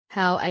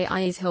How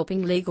AI is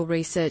helping legal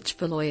research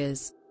for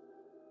lawyers.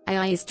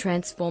 AI is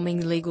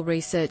transforming legal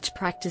research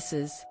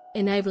practices,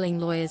 enabling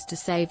lawyers to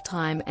save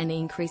time and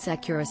increase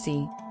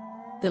accuracy.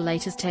 The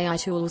latest AI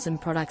tools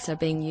and products are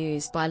being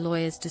used by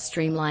lawyers to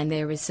streamline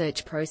their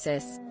research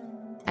process.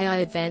 AI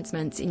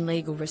advancements in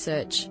legal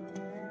research.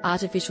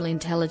 Artificial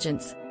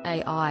intelligence,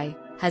 AI,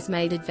 has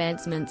made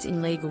advancements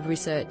in legal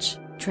research,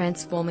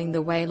 transforming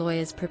the way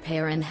lawyers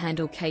prepare and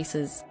handle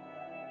cases.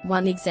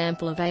 One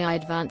example of AI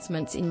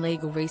advancements in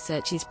legal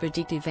research is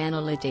predictive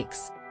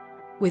analytics.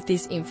 With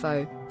this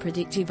info,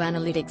 predictive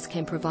analytics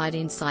can provide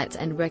insights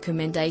and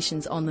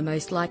recommendations on the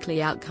most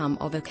likely outcome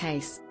of a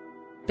case.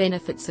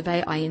 Benefits of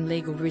AI in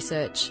legal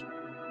research.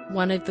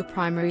 One of the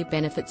primary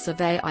benefits of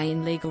AI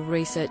in legal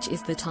research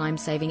is the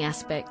time-saving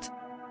aspect.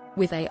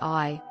 With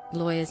AI,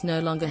 lawyers no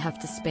longer have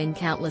to spend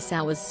countless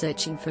hours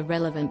searching for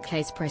relevant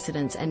case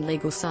precedents and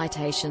legal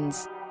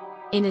citations.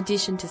 In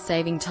addition to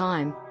saving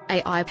time,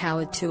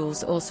 AI-powered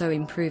tools also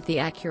improve the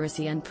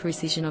accuracy and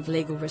precision of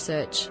legal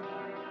research.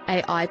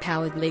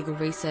 AI-powered legal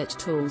research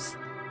tools.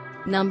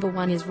 Number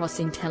 1 is ROS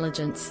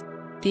Intelligence.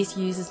 This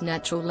uses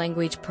natural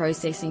language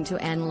processing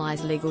to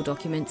analyze legal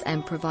documents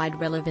and provide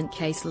relevant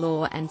case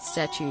law and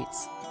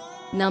statutes.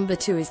 Number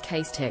 2 is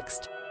Case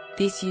Text.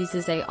 This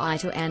uses AI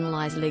to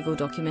analyze legal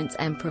documents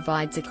and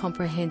provides a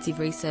comprehensive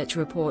research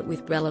report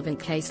with relevant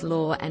case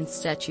law and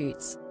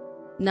statutes.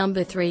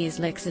 Number 3 is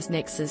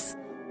LexisNexis.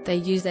 They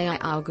use AI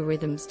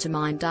algorithms to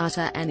mine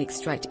data and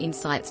extract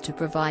insights to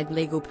provide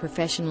legal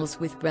professionals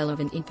with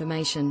relevant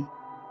information.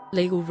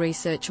 Legal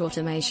research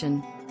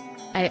automation.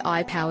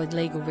 AI-powered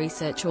legal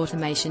research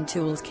automation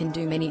tools can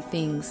do many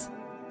things.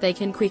 They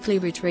can quickly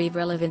retrieve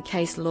relevant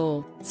case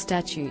law,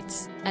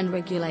 statutes, and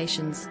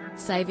regulations,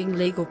 saving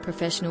legal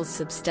professionals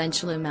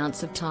substantial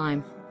amounts of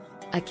time.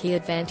 A key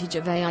advantage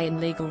of AI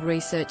in legal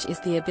research is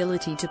the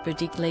ability to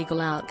predict legal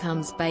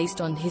outcomes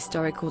based on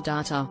historical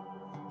data.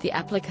 The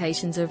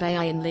applications of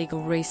AI in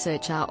legal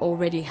research are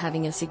already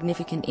having a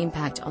significant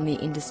impact on the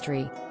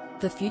industry.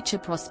 The future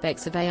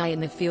prospects of AI in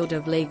the field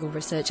of legal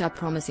research are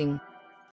promising.